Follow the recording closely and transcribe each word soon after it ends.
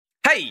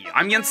Hey,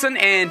 I'm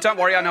Ynsin, and don't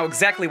worry, I know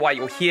exactly why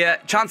you're here.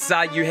 Chances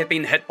are you have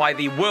been hit by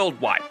the world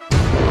wipe.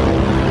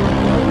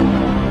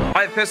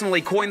 I have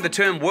personally coined the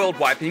term world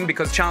wiping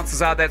because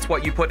chances are that's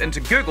what you put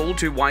into Google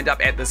to wind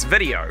up at this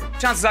video.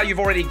 Chances are you've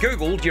already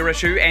Googled your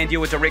issue and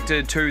you were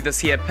directed to this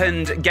here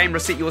pinned game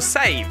reset your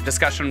save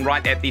discussion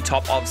right at the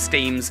top of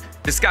Steam's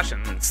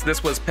discussions.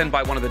 This was pinned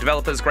by one of the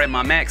developers,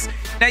 Grandma Max.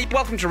 Now you're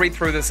welcome to read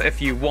through this if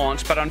you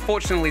want, but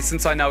unfortunately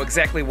since I know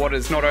exactly what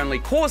is not only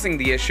causing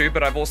the issue,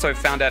 but I've also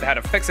found out how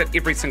to fix it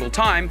every single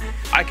time,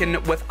 I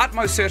can with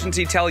utmost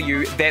certainty tell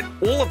you that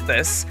all of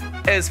this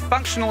is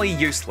functionally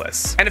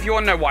useless. And if you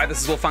want to know why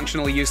this is all functionally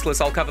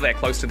useless, I'll cover that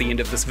close to the end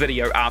of this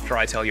video after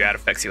I tell you how to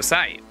fix your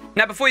save.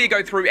 Now before you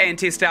go through and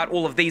test out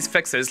all of these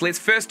fixes, let's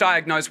first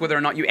diagnose whether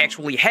or not you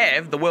actually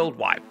have the world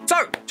wipe.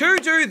 So, to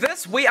do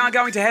this, we are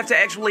going to have to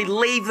actually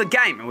leave the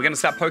game, and we're going to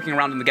start poking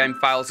around in the game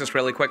files just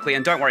really quickly,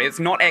 and don't worry, it's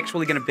not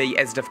actually going to be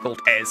as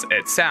difficult as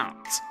it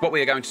sounds. What we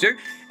are going to do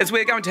is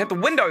we're going to hit the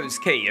Windows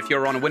key if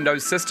you're on a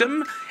Windows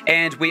system,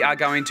 and we are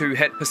going to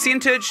hit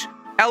percentage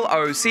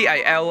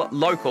LOCAL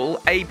local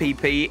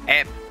APP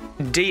app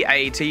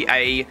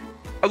DATA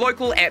a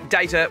local app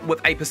data with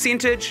a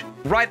percentage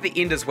right at the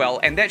end as well,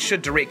 and that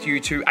should direct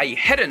you to a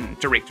hidden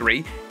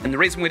directory. And the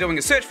reason we're doing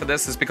a search for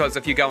this is because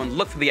if you go and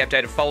look for the app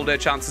data folder,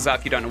 chances are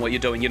if you don't know what you're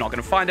doing, you're not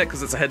going to find it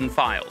because it's a hidden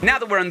file. Now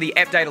that we're in the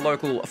app data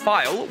local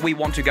file, we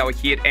want to go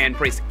ahead and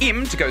press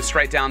M to go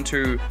straight down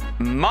to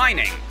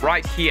mining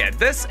right here.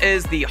 This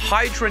is the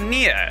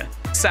Hydroneer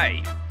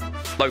save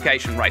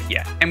location right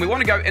here. And we want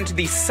to go into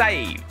the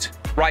saved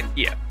right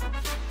here.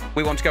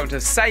 We want to go into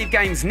save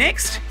games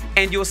next,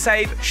 and your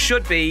save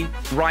should be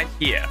right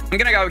here. I'm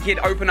going to go ahead,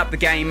 open up the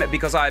game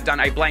because I've done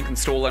a blank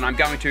install, and I'm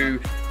going to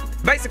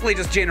basically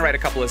just generate a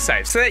couple of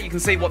saves so that you can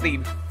see what the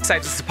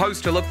saves are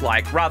supposed to look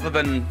like rather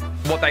than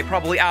what they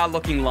probably are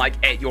looking like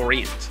at your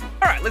end.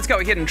 Alright, let's go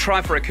ahead and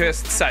try for a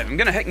cursed save. I'm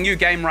going to hit new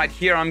game right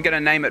here. I'm going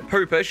to name it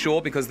Pooper,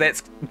 sure, because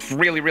that's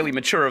really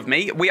mature of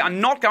me. We are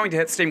not going to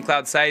hit Steam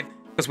Cloud Save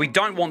because we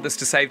don't want this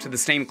to save to the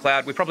Steam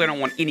Cloud. We probably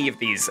don't want any of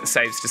these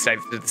saves to save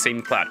to the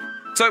Steam Cloud.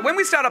 So when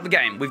we start up the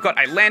game, we've got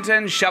a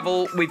lantern,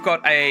 shovel, we've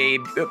got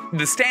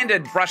the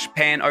standard brush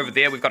pan over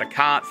there, we've got a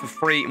cart for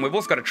free, and we've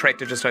also got a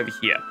tractor just over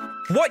here.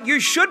 What you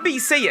should be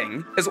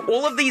seeing is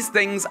all of these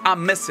things are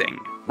missing,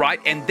 right?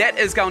 And that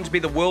is going to be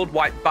the world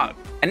wipe bug.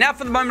 And now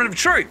for the moment of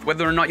truth,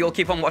 whether or not you'll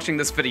keep on watching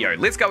this video.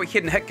 Let's go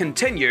ahead and hit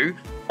continue.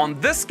 On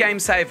this game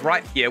save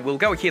right here, we'll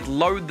go ahead,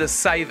 load the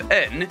save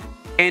in,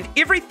 and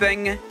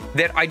everything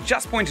that I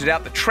just pointed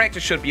out, the tractor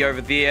should be over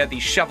there, the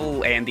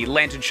shovel and the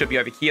lantern should be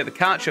over here, the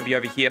cart should be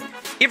over here.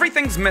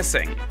 Everything's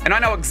missing, and I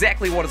know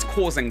exactly what is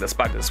causing this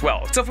bug as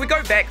well. So if we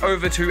go back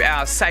over to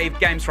our saved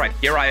games right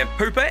here, I have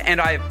Pooper and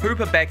I have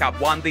Pooper Backup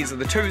 1. These are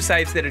the two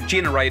saves that are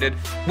generated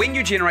when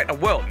you generate a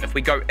world. And if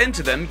we go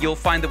into them, you'll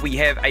find that we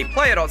have a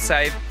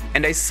player.save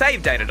and a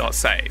save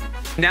data.save.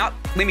 Now,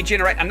 let me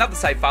generate another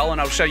save file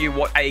and I'll show you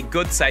what a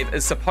good save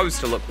is supposed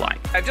to look like.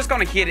 I've just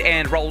gone ahead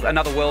and rolled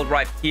another world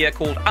right here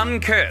called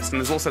Uncursed,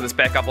 and there's also this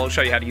backup. I'll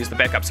show you how to use the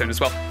backup soon as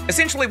well.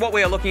 Essentially what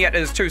we are looking at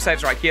is two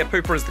saves right here.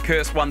 Pooper is the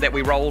cursed one that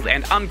we rolled,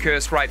 and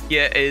Uncursed right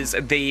here is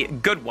the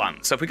good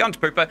one. So if we go into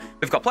Pooper,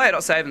 we've got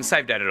player.save and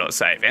save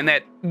data.save, and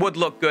that would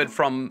look good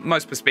from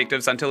most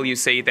perspectives until you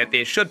see that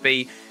there should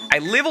be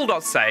a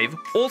level.save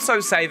also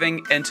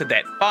saving into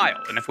that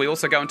file. And if we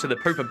also go into the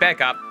Pooper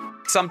backup,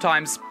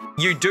 sometimes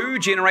you do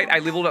generate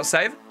a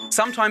level.save,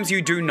 sometimes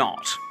you do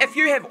not. If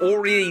you have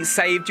already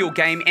saved your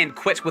game and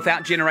quit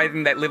without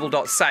generating that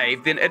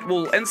level.save, then it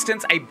will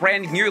instance a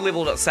brand new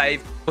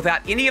level.save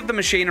without any of the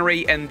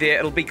machinery in there.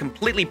 It'll be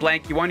completely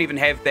blank. You won't even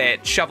have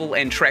that shovel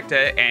and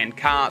tractor and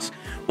cart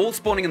all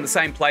spawning in the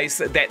same place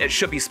that it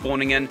should be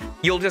spawning in.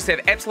 You'll just have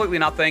absolutely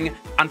nothing.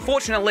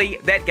 Unfortunately,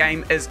 that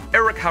game is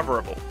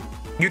irrecoverable.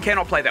 You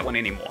cannot play that one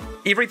anymore.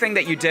 Everything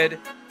that you did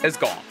is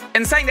gone.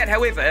 In saying that,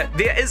 however,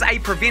 there is a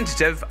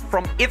preventative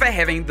from ever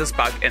having this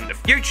bug in the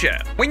future.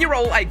 When you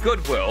roll a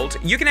good world,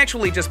 you can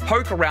actually just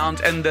poke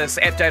around in this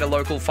app data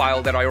local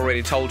file that I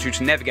already told you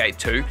to navigate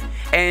to,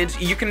 and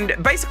you can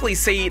basically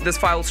see this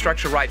file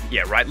structure right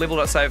here, right?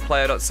 Level.save,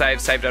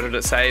 player.save, save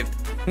data.save.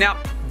 Now,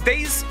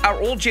 these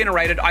are all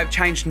generated. I've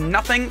changed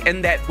nothing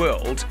in that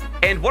world.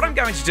 And what I'm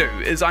going to do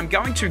is I'm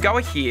going to go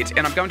ahead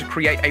and I'm going to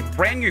create a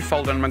brand new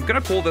folder, and I'm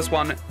going to call this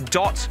one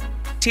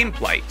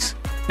 .template.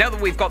 Now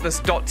that we've got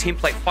this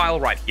 .template file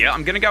right here,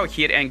 I'm going to go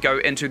ahead and go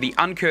into the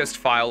uncursed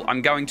file.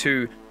 I'm going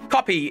to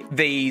copy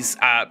these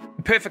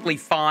perfectly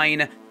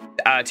fine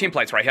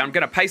templates right here. I'm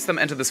going to paste them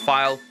into this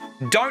file.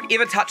 Don't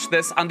ever touch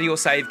this under your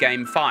save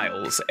game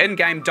files.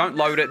 In-game, don't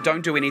load it,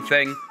 don't do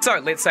anything. So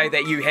let's say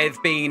that you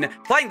have been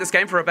playing this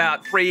game for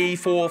about 3,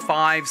 4,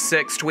 5,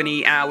 6,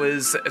 20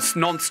 hours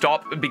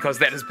non-stop, because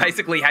that is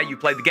basically how you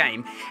play the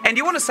game, and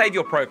you want to save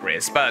your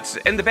progress, but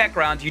in the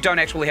background you don't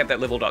actually have that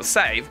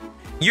level.save.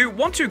 You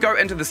want to go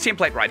into this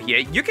template right here.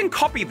 You can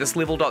copy this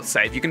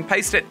level.save, you can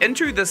paste it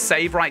into this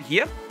save right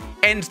here,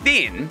 And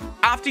then,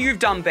 after you've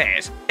done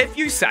that, if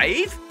you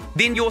save,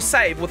 then your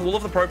save with all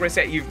of the progress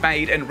that you've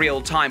made in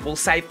real time will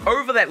save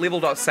over that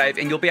level.save,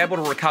 and you'll be able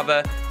to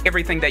recover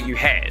everything that you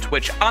had,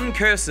 which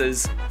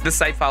uncurses the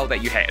save file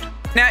that you had.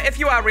 Now, if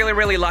you are really,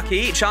 really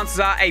lucky, chances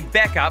are a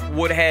backup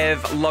would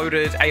have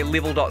loaded a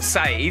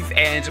level.save,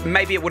 and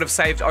maybe it would have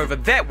saved over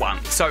that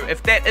one. So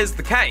if that is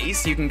the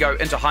case, you can go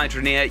into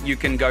Hydroneer, you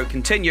can go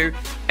continue,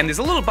 and there's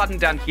a little button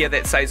down here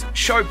that says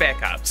show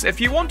backups.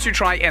 If you want to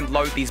try and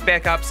load these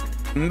backups,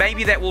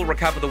 maybe that will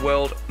recover the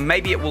world,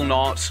 maybe it will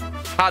not.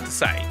 Hard to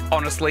say,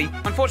 honestly.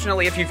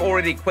 Unfortunately, if you've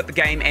already quit the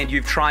game and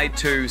you've tried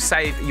to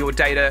save your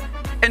data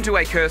into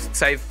a cursed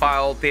save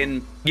file,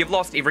 then you've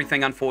lost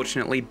everything,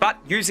 unfortunately. But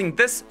using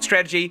this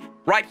strategy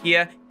right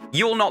here,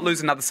 you will not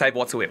lose another save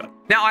whatsoever.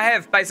 Now, I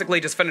have basically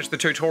just finished the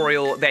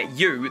tutorial that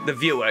you, the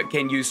viewer,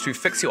 can use to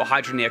fix your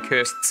Hydroneer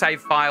cursed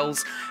save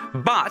files,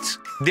 but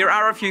there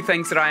are a few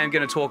things that I am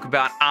going to talk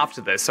about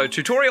after this. So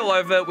tutorial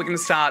over, we're going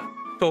to start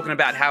talking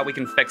about how we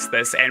can fix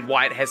this and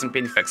why it hasn't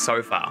been fixed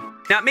so far.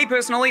 Now, me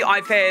personally,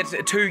 I've had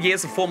 2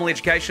 years of formal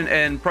education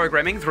in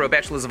programming through a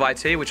Bachelor's of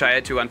IT, which I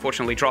had to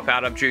unfortunately drop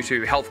out of due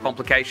to health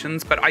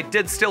complications, but I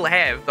did still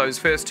have those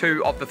first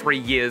 2 of the 3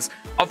 years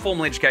of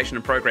formal education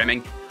in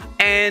programming.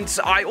 And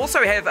I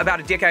also have about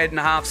a decade and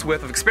a half's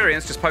worth of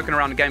experience just poking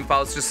around in game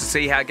files just to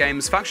see how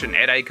games function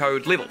at a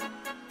code level.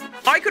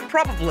 I could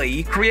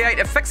probably create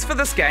a fix for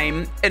this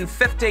game in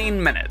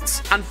 15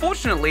 minutes.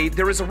 Unfortunately,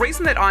 there is a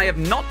reason that I have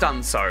not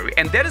done so,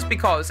 and that is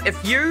because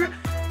if you,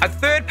 a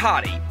third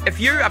party, if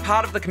you are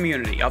part of the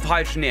community of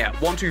Hydroneer,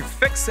 want to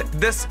fix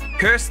this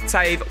cursed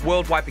save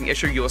world wiping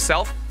issue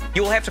yourself,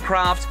 you'll have to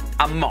craft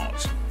a mod.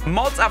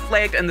 Mods are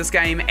flagged in this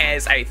game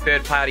as a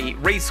third-party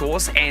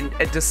resource, and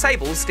it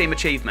disables Steam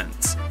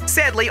achievements.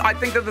 Sadly, I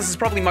think that this is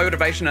probably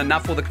motivation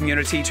enough for the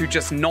community to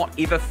just not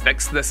ever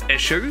fix this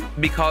issue,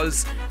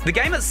 because the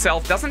game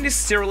itself doesn't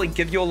necessarily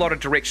give you a lot of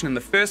direction in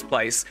the first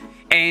place,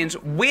 and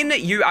when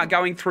you are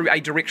going through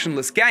a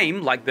directionless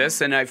game like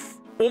this in a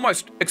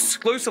almost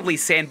exclusively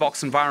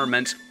sandbox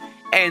environment,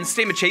 and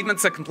Steam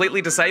achievements are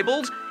completely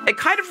disabled, it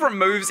kind of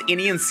removes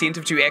any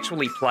incentive to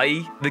actually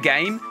play the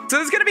game. So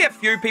there's going to be a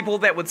few people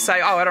that would say,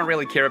 oh, I don't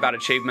really care about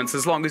achievements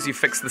as long as you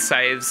fix the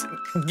saves.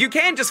 You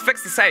can just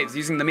fix the saves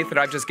using the method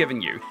I've just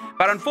given you.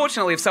 But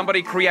unfortunately, if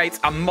somebody creates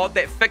a mod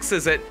that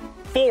fixes it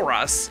for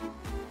us,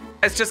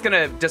 it's just going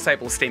to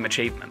disable Steam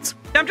achievements.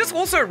 Now, I'm just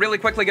also really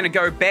quickly going to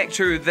go back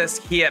to this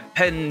here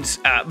pinned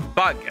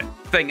bug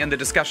thing in the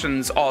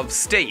discussions of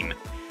Steam.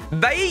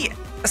 They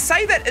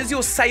say that is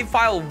your save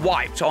file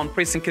wiped on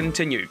pressing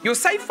continue. Your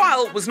save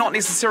file was not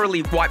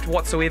necessarily wiped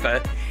whatsoever,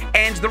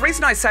 and the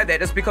reason I say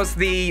that is because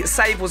the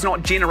save was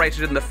not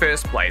generated in the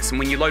first place, and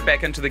when you load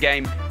back into the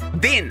game,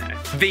 then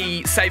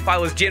the save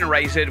file is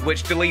generated,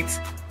 which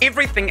deletes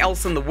everything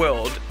else in the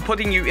world,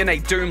 putting you in a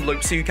doom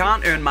loop so you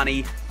can't earn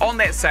money on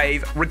that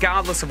save,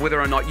 regardless of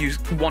whether or not you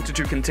wanted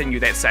to continue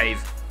that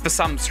save for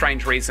some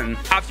strange reason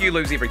after you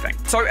lose everything.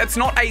 So it's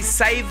not a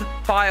save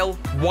file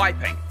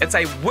wiping, it's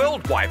a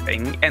world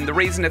wiping, and the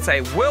reason it's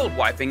a world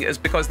wiping is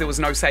because there was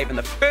no save in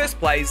the first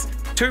place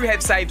to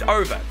have saved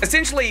over.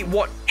 Essentially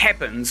what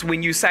happens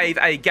when you save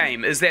a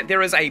game is that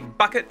there is a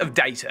bucket of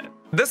data.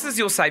 This is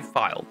your save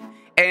file,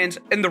 and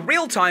in the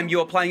real time you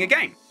are playing a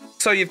game.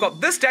 So you've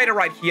got this data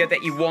right here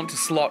that you want to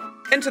slot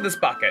into this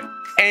bucket,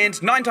 and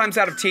 9 times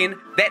out of 10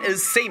 that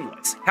is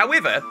seamless.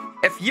 However,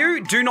 if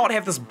you do not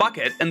have this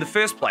bucket in the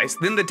first place,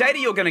 then the data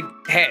you're going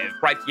to have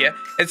right here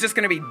is just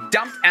going to be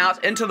dumped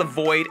out into the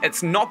void.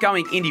 It's not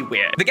going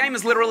anywhere. The game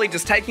is literally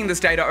just taking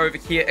this data over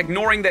here,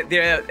 ignoring that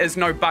there is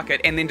no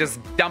bucket, and then just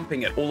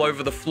dumping it all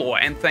over the floor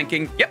and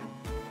thinking, yep,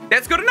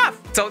 that's good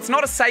enough. So it's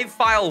not a save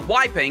file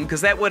wiping,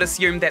 because that would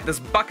assume that this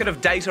bucket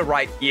of data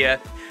right here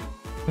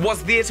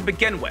was there to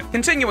begin with.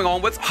 Continuing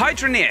onwards,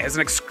 Hydroneer has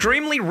an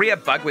extremely rare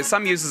bug where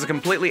some users are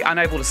completely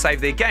unable to save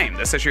their game.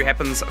 This issue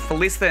happens for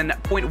less than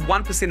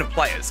 0.1% of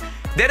players.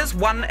 That is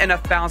 1 in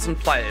 1,000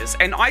 players,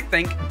 and I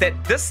think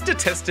that this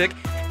statistic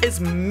is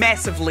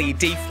massively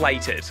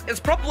deflated. It's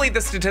probably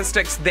the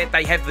statistics that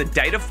they have the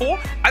data for.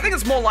 I think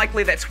it's more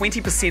likely that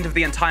 20% of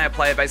the entire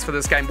player base for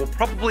this game will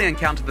probably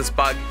encounter this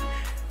bug,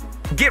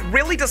 get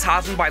really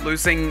disheartened by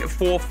losing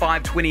 4,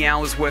 5, 20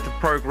 hours worth of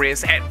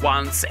progress at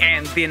once,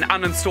 and then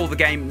uninstall the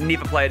game,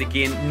 never play it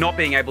again, not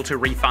being able to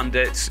refund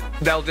it.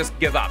 They'll just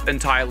give up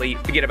entirely,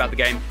 forget about the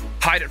game,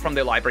 hide it from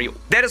their library.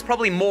 That is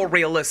probably more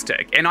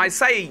realistic, and I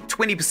say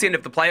 20%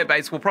 of the player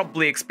base will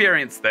probably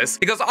experience this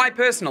because I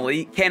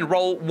personally can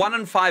roll 1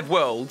 in 5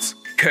 worlds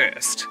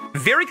cursed,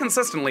 very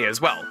consistently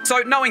as well. So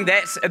knowing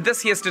that,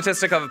 this here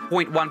statistic of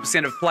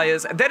 0.1% of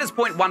players, that is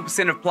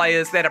 0.1% of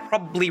players that are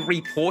probably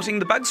reporting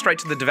the bug straight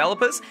to the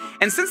developers,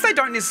 and since they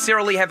don't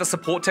necessarily have a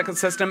support ticket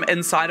system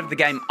inside of the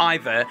game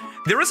either,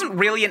 there isn't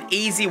really an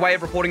easy way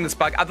of reporting this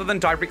bug other than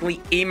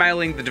directly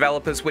emailing the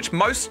developers, which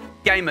most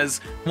gamers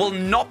will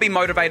not be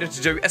motivated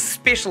to do,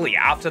 especially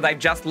after they've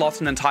just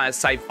lost an entire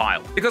save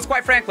file. Because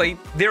quite frankly,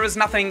 there is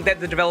nothing that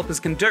the developers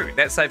can do.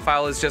 That save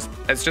file is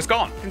just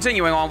gone.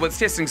 Continuing on with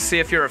testing to see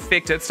if if you're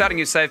affected, starting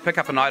your save, pick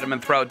up an item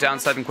and throw it down,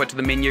 save and quit to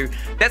the menu.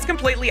 That's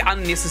completely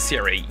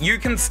unnecessary. You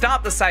can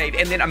start the save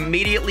and then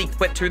immediately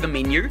quit to the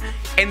menu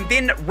and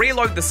then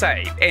reload the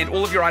save, and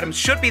all of your items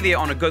should be there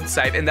on a good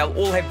save, and they'll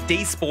all have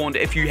despawned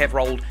if you have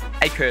rolled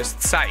a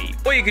cursed save.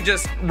 Or you could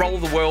just roll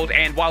the world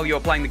and while you're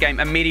playing the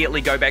game,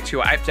 immediately go back to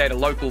your update a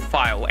local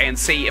file and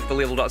see if the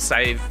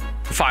level.save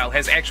file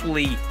has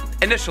actually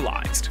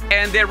initialized.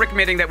 And they're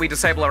recommending that we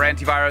disable our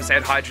antivirus,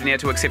 add Hydroneer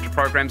to accepted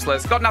programs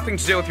list. Got nothing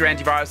to do with your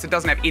antivirus, it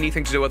doesn't have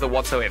anything to do with it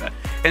whatsoever.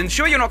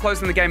 Ensure you're not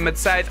closing the game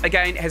mid-save,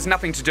 again, has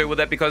nothing to do with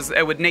it because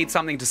it would need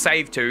something to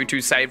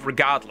save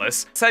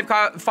regardless. Save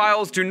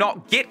files do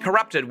not get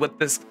corrupted with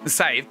this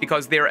save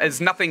because there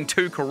is nothing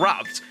to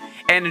corrupt.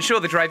 And ensure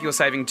the drive you're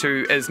saving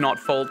to is not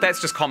full.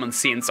 That's just common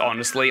sense,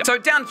 honestly. So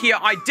down here,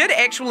 I did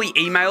actually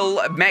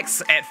email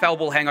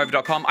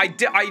max@foulballhangover.com. I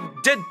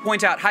did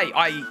point out, hey,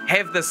 I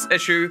have this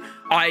issue.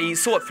 I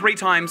saw it 3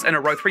 times in a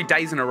row, 3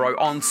 days in a row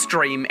on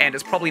stream, and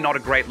it's probably not a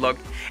great look.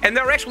 And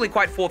they were actually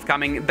quite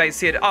forthcoming. They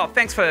said, oh,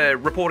 thanks for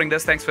reporting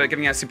this, thanks for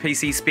giving us your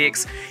PC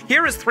specs.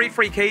 Here is 3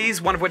 free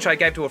keys, one of which I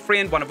gave to a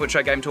friend, one of which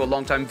I gave to a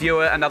long-time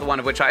viewer, another one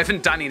of which I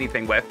haven't done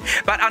anything with.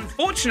 But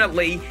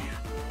unfortunately,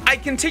 I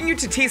continue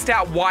to test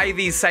out why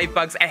these save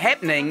bugs are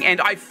happening,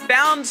 and I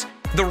found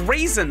the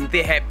reason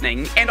they're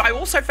happening, and I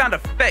also found a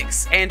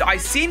fix, and I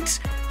sent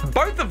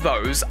both of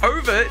those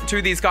over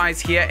to these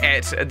guys here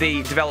at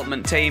the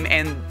development team,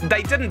 and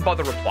they didn't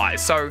bother reply.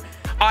 So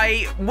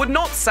I would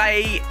not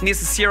say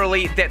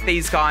necessarily that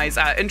these guys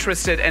are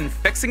interested in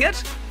fixing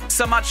it,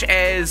 so much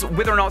as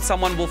whether or not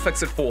someone will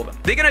fix it for them.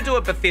 They're gonna do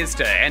a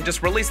Bethesda and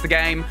just release the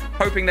game,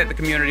 hoping that the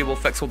community will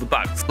fix all the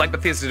bugs, like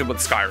Bethesda did with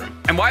Skyrim.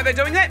 And why are they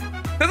doing that?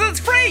 Because it's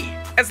free!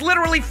 It's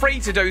literally free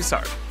to do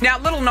so. Now,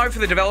 little note for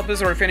the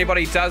developers, or if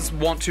anybody does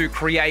want to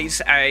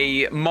create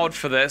a mod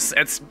for this,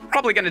 it's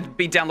probably gonna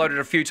be downloaded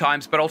a few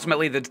times, but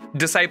ultimately the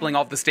disabling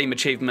of the Steam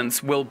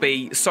achievements will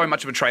be so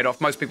much of a trade-off,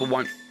 most people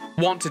won't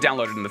want to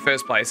download it in the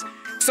first place.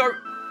 So,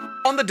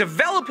 on the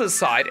developer's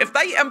side, if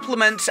they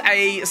implement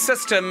a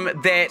system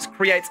that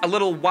creates a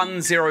little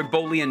 1-0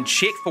 Boolean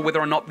check for whether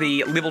or not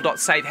the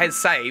level.save has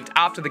saved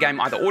after the game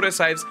either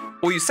autosaves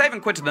or you save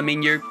and quit to the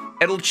menu,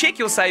 it'll check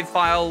your save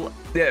file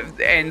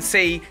and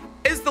see,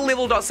 is the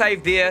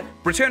level.save there,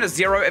 return a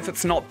 0 if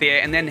it's not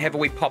there, and then have a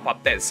wee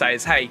pop-up that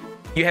says, hey,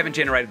 you haven't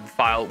generated the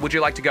file. Would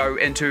you like to go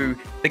into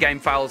the game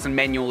files and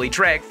manually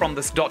drag from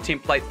this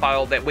 .template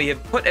file that we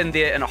have put in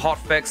there in a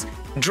hotfix,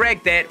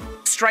 drag that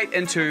straight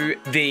into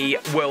the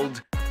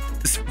world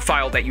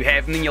file that you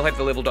have, and then you'll have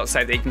the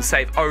level.save that you can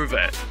save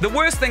over. The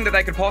worst thing that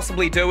they could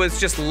possibly do is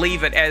just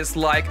leave it as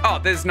like, oh,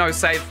 there's no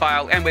save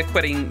file and we're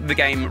quitting the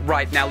game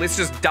right now. Let's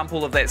just dump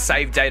all of that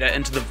save data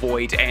into the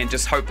void and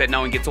just hope that no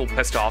one gets all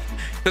pissed off.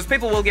 Because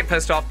people will get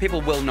pissed off,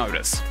 people will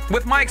notice.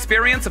 With my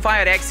experience, if I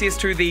had access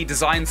to the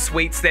design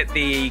suites that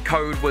the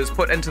code was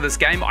put into this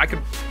game, I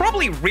could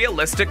probably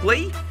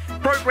realistically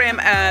program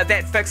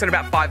that fix in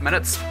about 5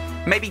 minutes.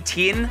 Maybe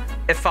 10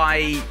 if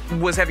I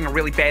was having a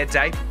really bad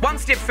day. One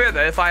step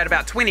further, if I had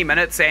about 20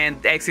 minutes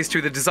and access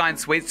to the design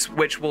suites,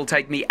 which will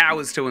take me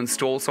hours to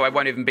install, so I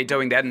won't even be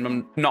doing that, and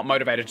I'm not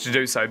motivated to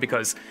do so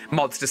because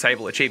mods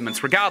disable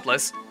achievements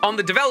regardless. On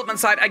the development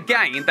side,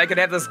 again, they could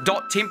have this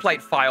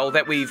 .template file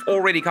that we've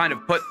already kind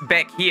of put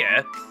back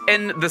here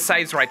in the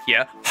saves right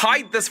here,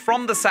 hide this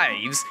from the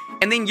saves,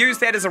 and then use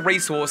that as a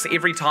resource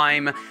every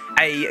time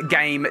a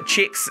game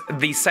checks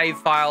the save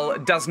file,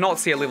 does not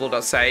see a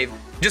level.save.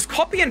 Just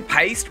copy and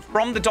paste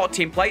from the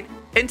 .template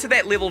into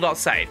that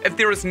level.save if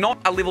there is not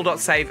a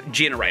level.save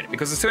generated,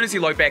 because as soon as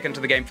you load back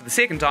into the game for the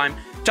second time,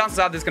 chances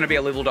are there's going to be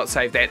a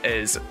level.save that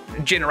is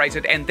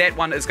generated, and that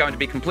one is going to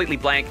be completely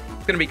blank.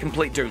 It's going to be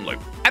complete doom loop.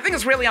 I think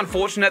it's really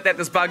unfortunate that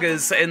this bug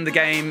is in the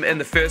game in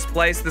the first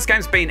place. This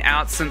game's been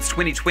out since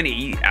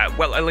 2020.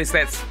 Well, at least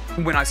that's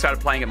when I started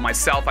playing it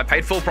myself. I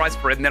paid full price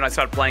for it, and then I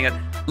started playing it,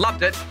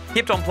 loved it,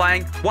 kept on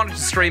playing, wanted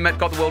to stream it,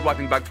 got the world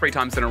wiping bug 3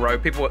 times in a row.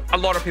 A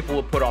lot of people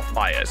were put off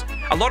by it.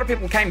 A lot of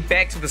people came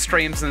back to the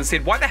streams and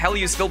said, why the hell are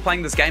you still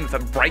playing this game if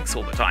it breaks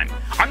all the time?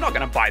 I'm not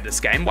going to buy this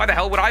game. Why the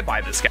hell would I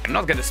buy this game? I'm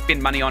not going to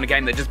spend money on a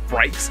game that just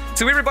breaks.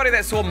 So everybody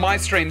that saw my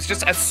streams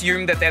just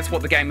assumed that that's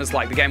what the game was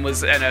like. The game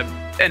was in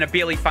a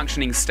barely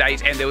functioning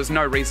state and there was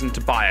no reason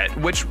to buy it,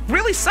 which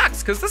really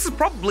sucks because this is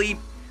probably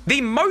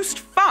the most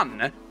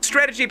fun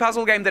strategy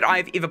puzzle game that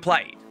I've ever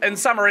played. In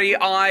summary,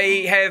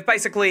 I have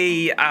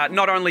basically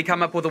not only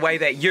come up with a way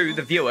that you,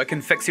 the viewer,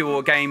 can fix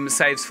your game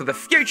saves for the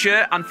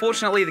future.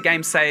 Unfortunately, the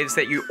game saves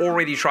that you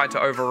already tried to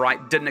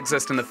overwrite didn't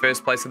exist in the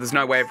first place, so there's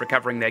no way of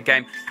recovering that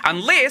game.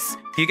 Unless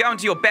you go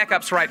into your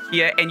backups right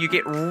here and you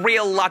get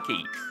real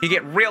lucky. You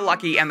get real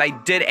lucky and they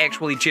did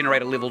actually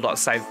generate a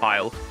level.save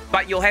file.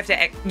 But you'll have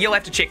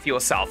to check for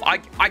yourself.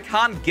 I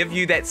can't give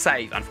you that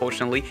save,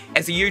 unfortunately.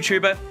 As a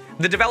YouTuber,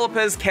 the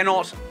developers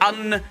cannot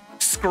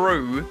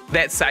unscrew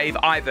that save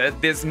either.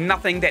 There's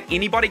nothing that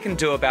anybody can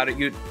do about it.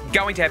 You're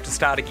going to have to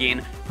start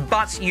again,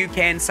 but you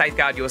can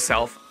safeguard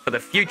yourself for the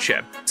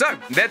future. So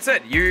that's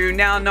it. You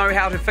now know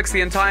how to fix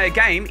the entire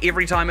game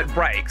every time it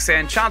breaks,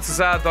 and chances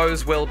are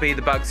those will be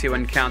the bugs you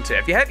encounter.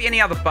 If you have any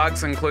other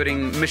bugs,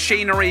 including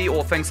machinery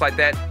or things like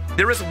that,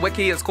 there is a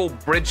wiki, it's called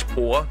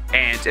Bridgepore,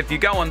 and if you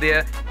go on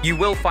there, you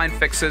will find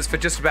fixes for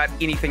just about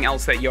anything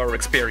else that you're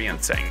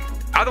experiencing.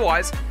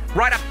 Otherwise,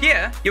 right up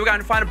here, you're going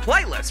to find a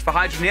playlist for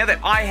Hydroneer that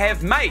I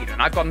have made,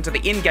 and I've gotten to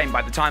the end game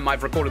by the time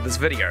I've recorded this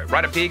video.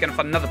 Right up here, you're going to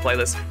find another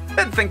playlist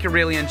that I think you'll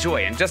really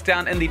enjoy, and just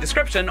down in the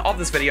description of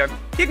this video,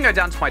 you can go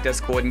down to my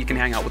Discord and you can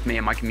hang out with me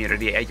and my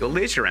community at your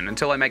leisure. And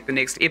until I make the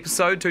next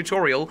episode,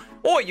 tutorial,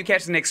 or you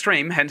catch the next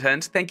stream, hint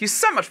hint, thank you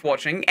so much for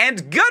watching,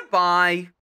 and goodbye!